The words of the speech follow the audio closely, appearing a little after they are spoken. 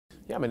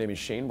Yeah, my name is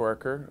Shane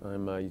Barker.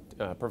 I'm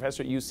a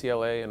professor at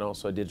UCLA and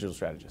also a digital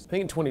strategist. I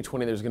think in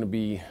 2020 there's going to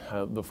be,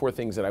 the four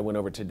things that I went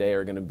over today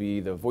are going to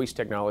be the voice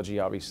technology,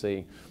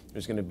 obviously.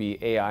 There's going to be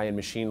AI and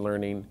machine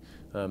learning.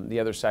 The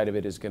other side of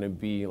it is going to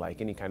be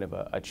like any kind of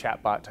a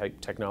chatbot type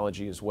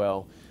technology as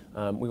well.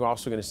 We're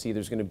also going to see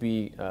there's going to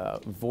be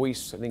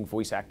voice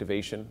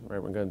activation,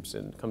 right? When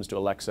it comes to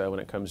Alexa, when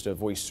it comes to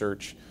voice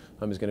search,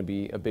 is going to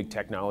be a big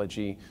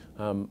technology.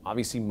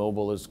 Obviously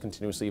mobile is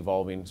continuously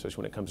evolving,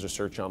 especially when it comes to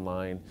search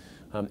online.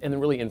 And then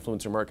really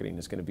influencer marketing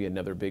is going to be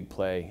another big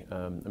play.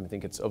 I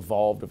think it's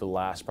evolved over the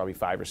last probably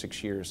 5 or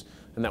 6 years,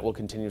 and that will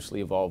continuously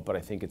evolve, but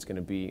I think it's going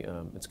to be,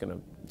 it's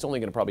only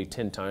going to probably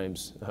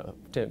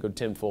go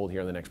tenfold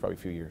here in the next probably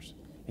few years.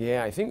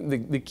 Yeah, I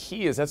think the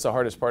key is, that's the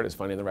hardest part, is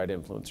finding the right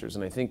influencers.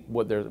 And I think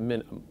what there's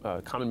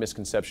a common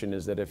misconception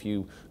is that if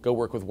you go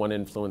work with one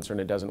influencer and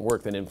it doesn't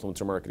work, then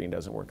influencer marketing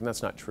doesn't work. And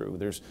that's not true.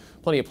 There's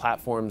plenty of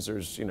platforms.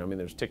 There's,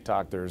 there's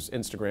TikTok, there's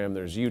Instagram,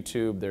 there's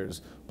YouTube,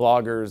 there's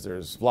bloggers,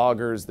 there's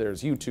vloggers,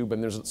 there's YouTube,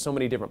 and there's so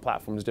many different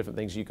platforms, different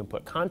things you can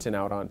put content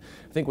out on.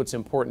 I think what's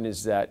important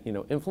is that,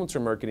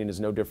 influencer marketing is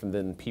no different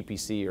than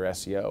PPC or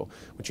SEO.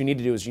 What you need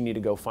to do is you need to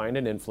go find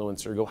an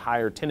influencer, go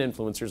hire 10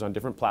 influencers on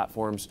different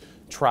platforms,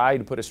 try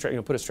to put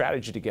a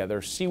strategy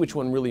together, see which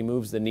one really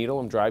moves the needle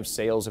and drives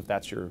sales if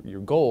that's your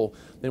goal.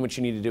 Then what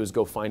you need to do is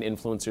go find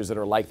influencers that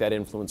are like that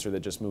influencer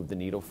that just moved the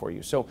needle for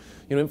you. So,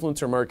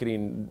 influencer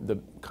marketing, the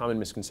common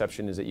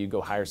misconception is that you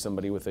go hire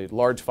somebody with a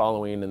large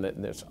following and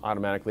that there's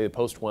automatically, they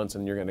post once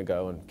and you're going to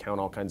go and count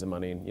all kinds of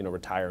money and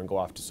retire and go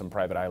off to some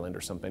private island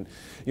or something.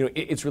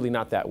 It's really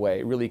not that way.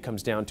 It really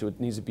comes down to, it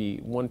needs to be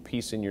one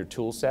piece in your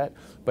tool set,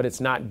 but it's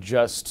not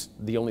just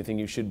the only thing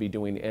you should be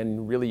doing,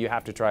 and really you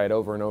have to try it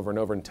over and over and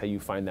over until you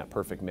find that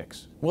perfect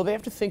mix. Well, they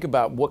have to think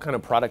about what kind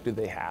of product do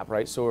they have,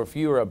 right? So if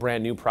you're a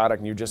brand new product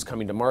and you're just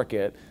coming to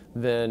market,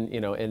 then,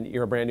 and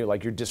you're a brand new,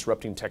 like you're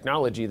disrupting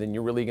technology, then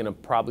you're really going to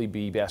probably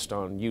be best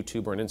on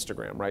YouTube or on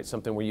Instagram, right?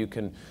 Something where you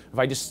can, if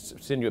I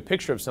just send you a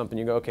picture of something,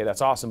 you go, okay,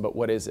 that's awesome, but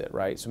what is it,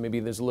 right? So maybe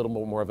there's a little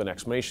bit more of an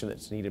explanation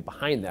that's needed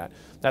behind that.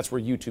 That's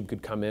where YouTube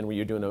could come in, where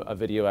you're doing a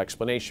video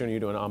explanation, or you're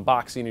doing an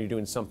unboxing, or you're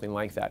doing something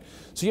like that.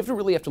 So you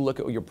really have to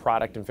look at your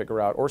product and figure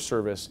out, or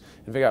service,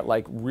 and figure out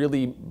like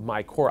really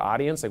my core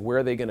audience, like where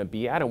are they going to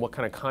be at, and what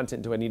kind of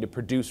content do I need to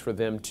produce for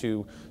them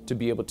to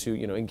be able to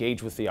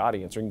engage with the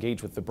audience or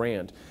engage with the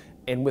brand.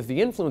 And with the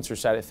influencer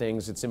side of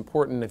things, it's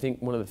important. I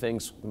think one of the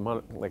things,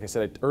 like I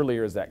said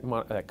earlier, is that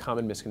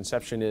common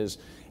misconception is,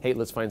 hey,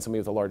 let's find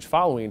somebody with a large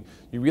following.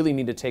 You really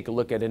need to take a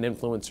look at an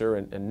influencer,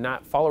 and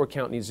not follower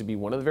count needs to be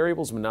one of the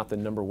variables, but not the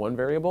 #1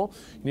 variable.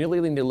 You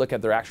really need to look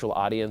at their actual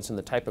audience and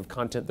the type of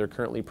content they're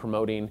currently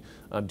promoting.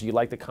 Do you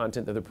like the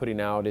content that they're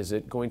putting out? Is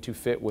it going to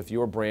fit with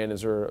your brand?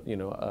 Is there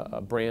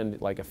a brand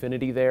like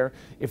affinity there?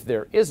 If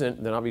there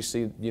isn't, then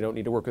obviously you don't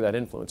need to work with that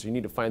influencer. You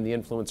need to find the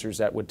influencers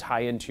that would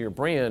tie into your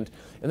brand.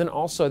 And then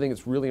also, I think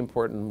it's really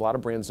important, a lot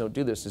of brands don't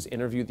do this, is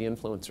interview the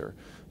influencer.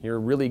 You're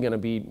really going to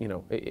be,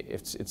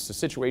 it's a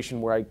situation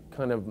where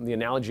the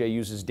analogy I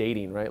use is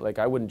dating, right? Like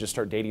I wouldn't just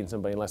start dating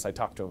somebody unless I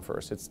talk to them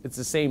first. It's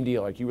the same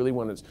deal. Like you really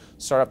want to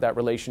start up that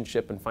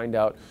relationship and find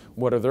out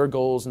what are their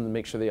goals and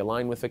make sure they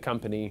align with the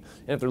company.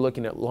 And if they're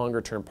looking at longer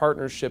term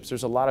partnerships,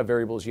 there's a lot of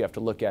variables you have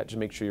to look at to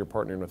make sure you're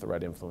partnering with the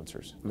right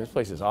influencers. This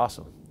place is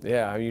awesome.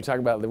 Yeah, you talk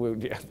about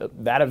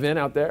that event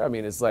out there,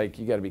 it's like,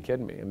 you got to be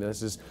kidding me.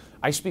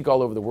 I speak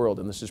all over the world,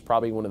 and this is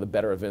probably one of the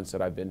better events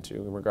that I've been to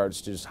in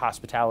regards to just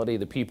hospitality,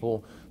 the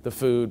people, the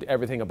food,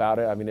 everything about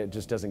it. It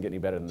just doesn't get any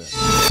better than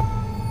this.